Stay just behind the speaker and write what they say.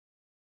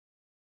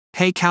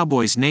Hey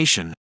Cowboys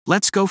Nation,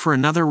 let's go for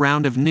another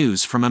round of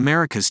news from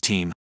America's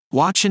team.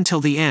 Watch until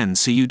the end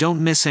so you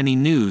don't miss any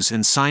news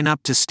and sign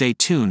up to stay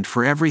tuned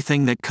for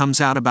everything that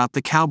comes out about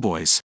the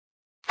Cowboys.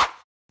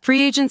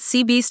 Free agent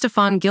CB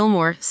Stephon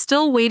Gilmore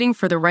still waiting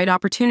for the right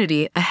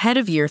opportunity ahead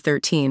of year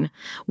 13.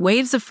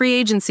 Waves of free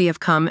agency have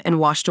come and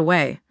washed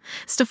away.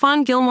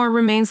 Stephon Gilmore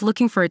remains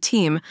looking for a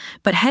team,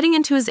 but heading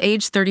into his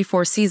age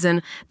 34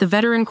 season, the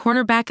veteran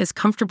cornerback is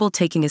comfortable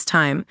taking his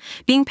time.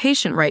 Being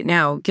patient right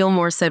now,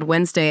 Gilmore said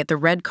Wednesday at the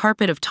red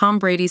carpet of Tom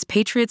Brady's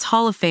Patriots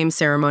Hall of Fame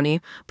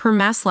ceremony, per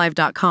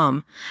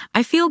MassLive.com.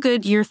 I feel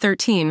good year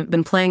 13,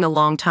 been playing a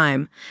long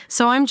time,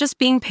 so I'm just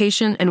being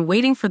patient and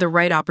waiting for the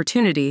right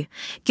opportunity.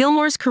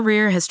 Gilmore's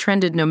career has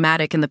trended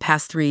nomadic in the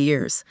past 3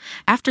 years.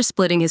 After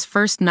splitting his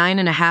first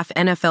 9.5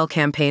 NFL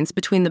campaigns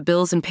between the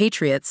Bills and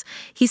Patriots,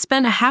 he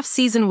spent a half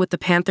season with the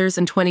Panthers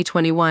in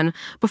 2021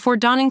 before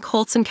donning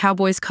Colts and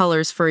Cowboys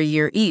colors for a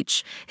year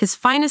each. His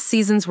finest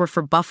seasons were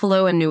for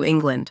Buffalo and New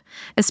England,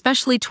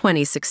 especially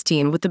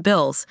 2016 with the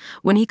Bills,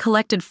 when he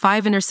collected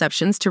 5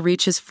 interceptions to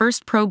reach his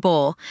first Pro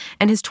Bowl,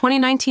 and his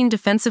 2019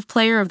 Defensive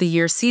Player of the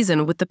Year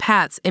season with the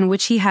Pats, in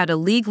which he had a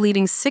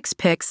league-leading 6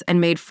 picks and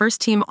made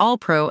first-team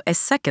All-Pro a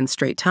second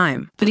straight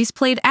time. But he's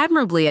played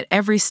admirably at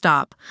every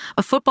stop,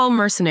 a football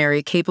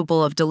mercenary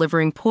capable of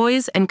delivering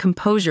poise and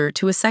composure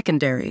to a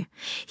secondary.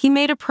 He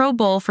made a Pro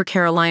Bowl for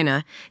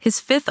Carolina,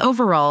 his 5th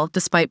overall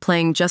despite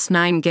playing just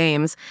 9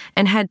 games,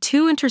 and had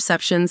 2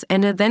 interceptions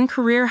and a then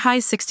career-high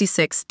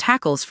 66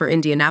 tackles for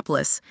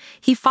Indianapolis.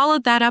 He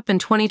followed that up in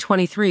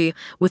 2023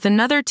 with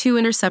another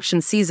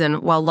 2-interception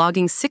season while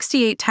logging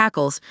 68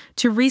 tackles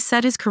to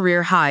reset his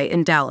career high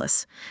in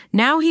Dallas.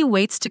 Now he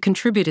waits to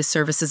contribute his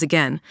services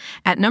again.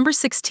 At number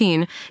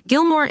 16,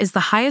 Gilmore is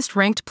the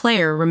highest-ranked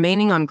player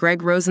remaining on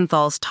Greg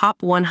Rosenthal's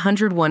top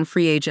 101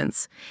 free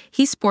agents.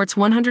 He sports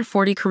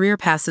 140 career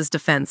passes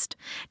defensed,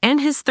 and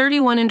his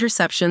 31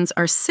 interceptions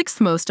are 6th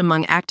most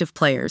among active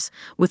players.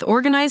 With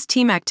organized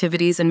team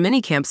activities and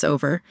minicamps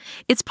over,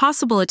 it's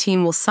possible a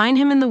team will sign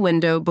him in the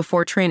window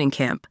before training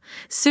camp.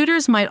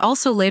 Suitors might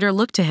also later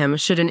look to him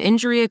should an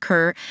injury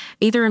occur,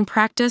 either in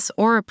practice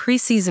or a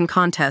preseason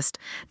contest.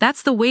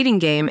 That's the waiting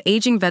game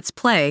aging vets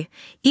play,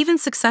 even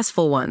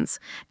successful ones,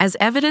 as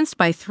evidenced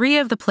by 3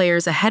 of the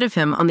players ahead of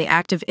him on the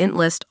active int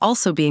list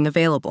also being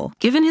available.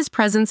 Given his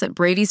presence at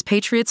Brady's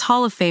Patriots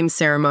Hall of Fame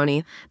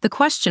ceremony, the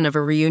question of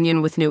a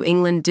reunion with New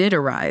England did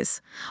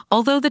arise.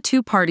 Although the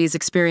two parties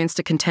experienced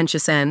a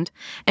contentious end,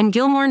 and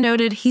Gilmore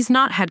noted he's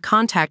not had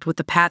contact with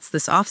the Pats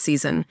this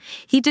offseason,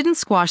 he didn't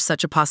squash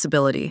such a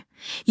possibility.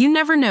 "You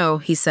never know,"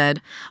 he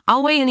said.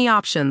 "I'll weigh any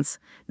options.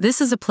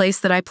 This is a place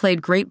that I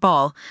played great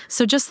ball,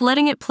 so just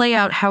letting it play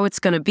out how it's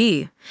going to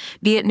be."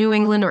 Be it New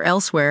England or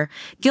elsewhere,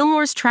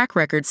 Gilmore's track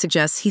record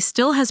suggests he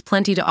still has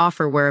plenty to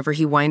offer wherever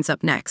he winds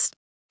up next.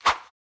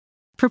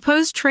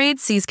 Proposed trade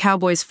sees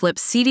Cowboys flip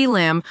CeeDee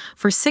Lamb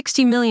for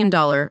 $60 million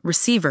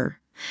receiver.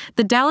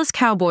 The Dallas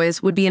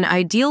Cowboys would be an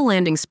ideal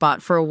landing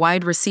spot for a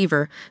wide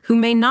receiver who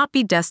may not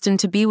be destined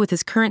to be with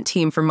his current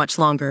team for much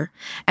longer.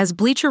 As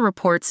Bleacher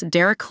Report's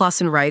Derek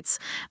Clausen writes,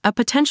 a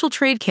potential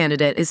trade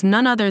candidate is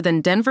none other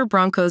than Denver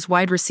Broncos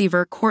wide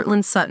receiver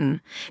Courtland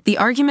Sutton. The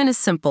argument is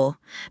simple.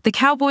 The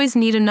Cowboys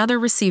need another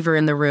receiver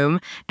in the room,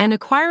 and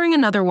acquiring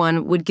another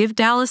one would give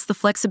Dallas the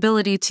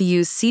flexibility to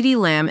use CeeDee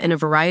Lamb in a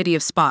variety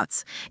of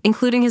spots,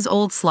 including his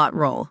old slot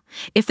role.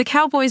 If the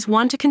Cowboys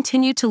want to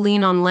continue to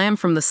lean on Lamb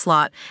from the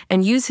slot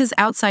and use his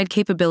outside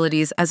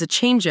capabilities as a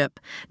changeup,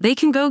 they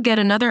can go get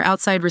another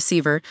outside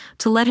receiver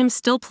to let him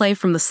still play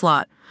from the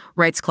slot,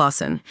 writes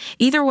Clausen.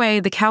 Either way,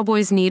 the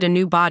Cowboys need a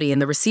new body in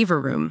the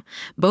receiver room.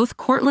 Both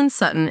Courtland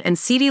Sutton and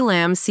CeeDee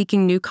Lamb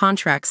seeking new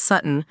contracts.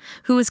 Sutton,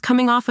 who is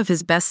coming off of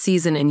his best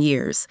season in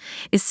years,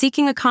 is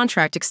seeking a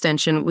contract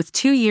extension with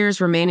 2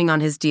 years remaining on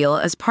his deal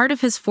as part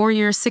of his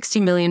 4-year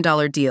 $60 million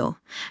deal.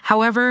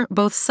 However,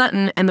 both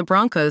Sutton and the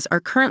Broncos are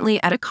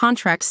currently at a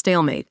contract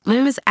stalemate.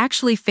 Lamb is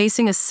actually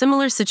facing a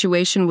similar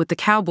situation with the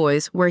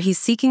Cowboys, where he's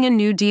seeking a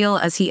new deal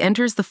as he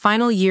enters the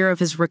final year of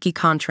his rookie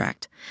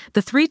contract.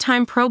 The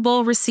 3-time Pro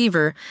Bowl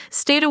receiver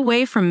stayed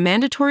away from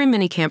mandatory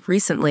minicamp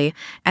recently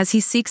as he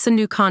seeks a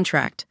new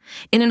contract.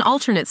 In an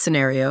alternate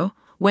scenario,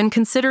 when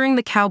considering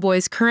the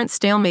Cowboys' current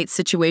stalemate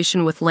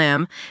situation with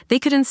Lamb, they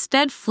could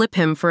instead flip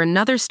him for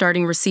another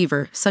starting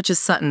receiver, such as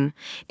Sutton.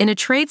 In a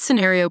trade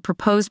scenario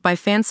proposed by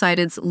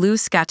Fansided's Lou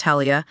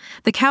Scatalia,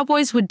 the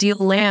Cowboys would deal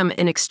Lamb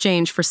in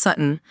exchange for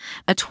Sutton,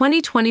 a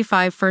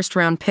 2025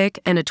 first-round pick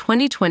and a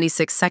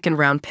 2026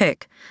 second-round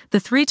pick. The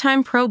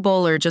 3-time Pro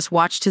Bowler just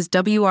watched his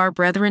WR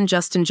brethren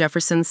Justin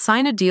Jefferson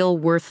sign a deal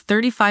worth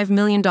 $35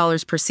 million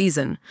per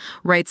season,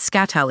 writes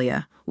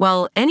Scatalia.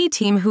 Well, any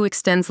team who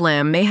extends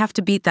Lamb may have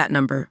to beat that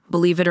number,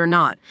 believe it or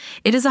not.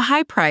 It is a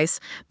high price,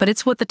 but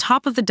it's what the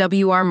top of the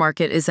WR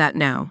market is at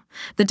now.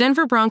 The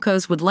Denver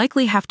Broncos would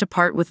likely have to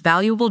part with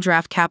valuable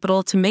draft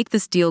capital to make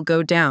this deal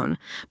go down,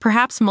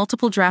 perhaps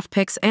multiple draft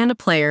picks and a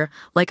player,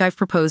 like I've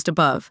proposed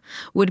above.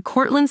 Would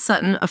Courtland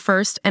Sutton, a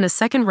first and a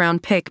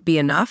second-round pick, be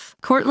enough?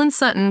 Courtland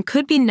Sutton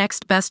could be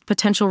next best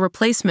potential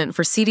replacement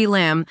for CeeDee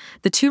Lamb.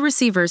 The two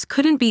receivers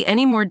couldn't be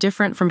any more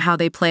different from how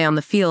they play on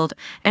the field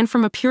and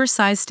from a pure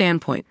size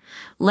standpoint.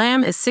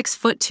 Lamb is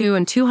 6'2"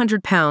 and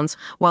 200 pounds,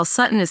 while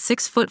Sutton is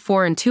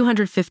 6'4" and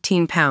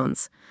 215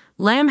 pounds.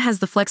 Lamb has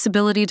the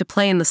flexibility to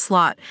play in the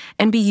slot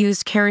and be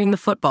used carrying the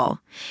football.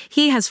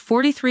 He has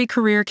 43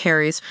 career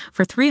carries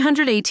for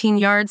 318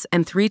 yards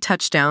and 3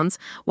 touchdowns,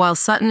 while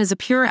Sutton is a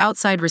pure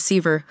outside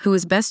receiver who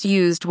is best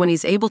used when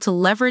he's able to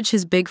leverage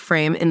his big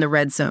frame in the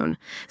red zone.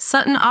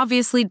 Sutton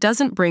obviously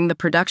doesn't bring the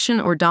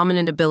production or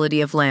dominant ability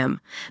of Lamb.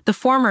 The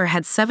former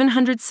had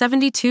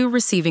 772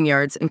 receiving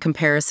yards in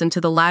comparison to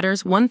the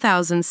latter's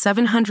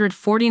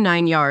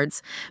 1,749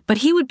 yards, but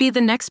he would be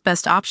the next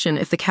best option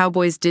if the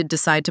Cowboys did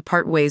decide to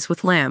part ways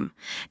with Lamb,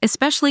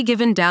 especially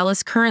given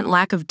Dallas' current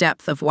lack of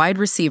depth of wide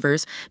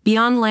receivers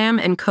beyond Lamb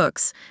and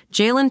Cooks.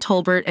 Jalen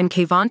Tolbert and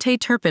Kayvontae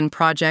Turpin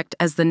project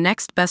as the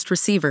next best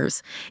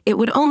receivers. It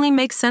would only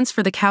make sense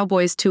for the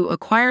Cowboys to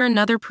acquire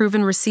another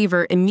proven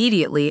receiver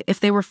immediately if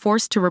they were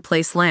forced to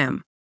replace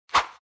Lamb.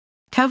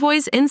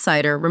 Cowboys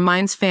Insider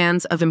reminds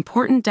fans of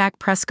important Dak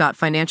Prescott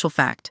financial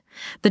fact.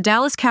 The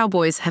Dallas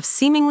Cowboys have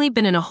seemingly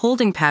been in a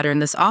holding pattern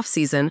this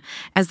offseason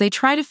as they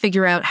try to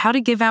figure out how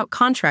to give out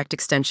contract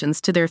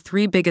extensions to their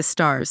 3 biggest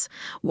stars: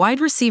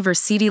 wide receiver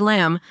CeeDee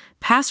Lamb,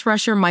 pass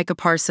rusher Micah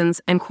Parsons,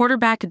 and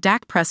quarterback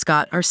Dak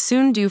Prescott are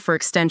soon due for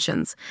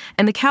extensions,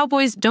 and the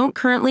Cowboys don't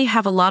currently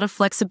have a lot of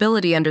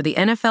flexibility under the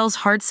NFL's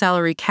hard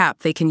salary cap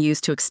they can use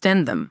to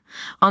extend them.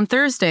 On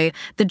Thursday,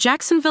 the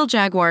Jacksonville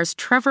Jaguars'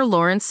 Trevor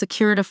Lawrence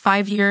secured a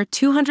 5-year,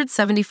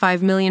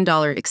 $275 million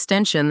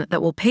extension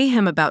that will pay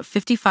him about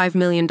 $55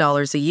 million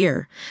a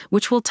year,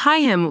 which will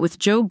tie him with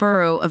Joe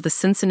Burrow of the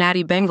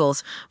Cincinnati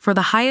Bengals for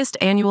the highest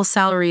annual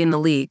salary in the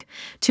league.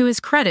 To his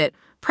credit,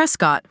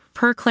 Prescott,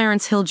 per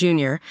Clarence Hill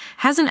Jr.,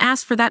 hasn't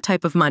asked for that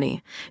type of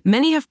money.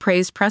 Many have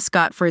praised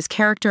Prescott for his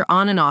character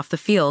on and off the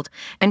field,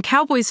 and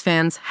Cowboys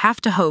fans have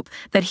to hope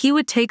that he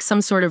would take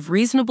some sort of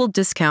reasonable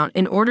discount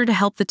in order to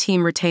help the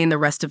team retain the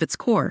rest of its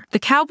core. The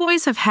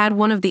Cowboys have had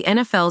one of the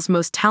NFL's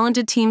most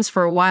talented teams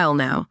for a while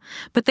now,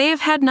 but they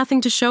have had nothing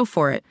to show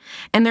for it,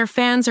 and their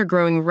fans are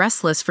growing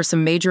restless for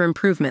some major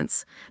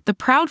improvements. The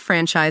proud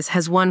franchise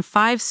has won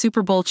 5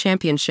 Super Bowl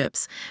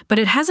championships, but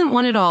it hasn't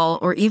won it all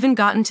or even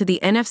gotten to the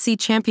NFC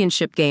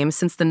Championship game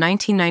since the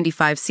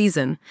 1995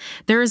 season.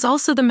 There is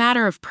also the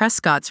matter of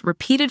Prescott's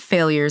repeated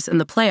failures in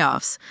the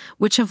playoffs,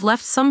 which have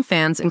left some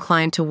fans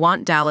inclined to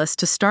want Dallas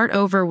to start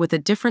over with a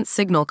different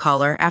signal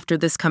caller after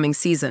this coming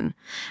season.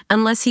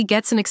 Unless he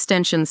gets an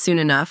extension soon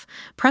enough,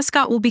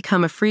 Prescott will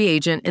become a free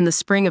agent in the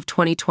spring of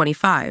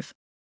 2025.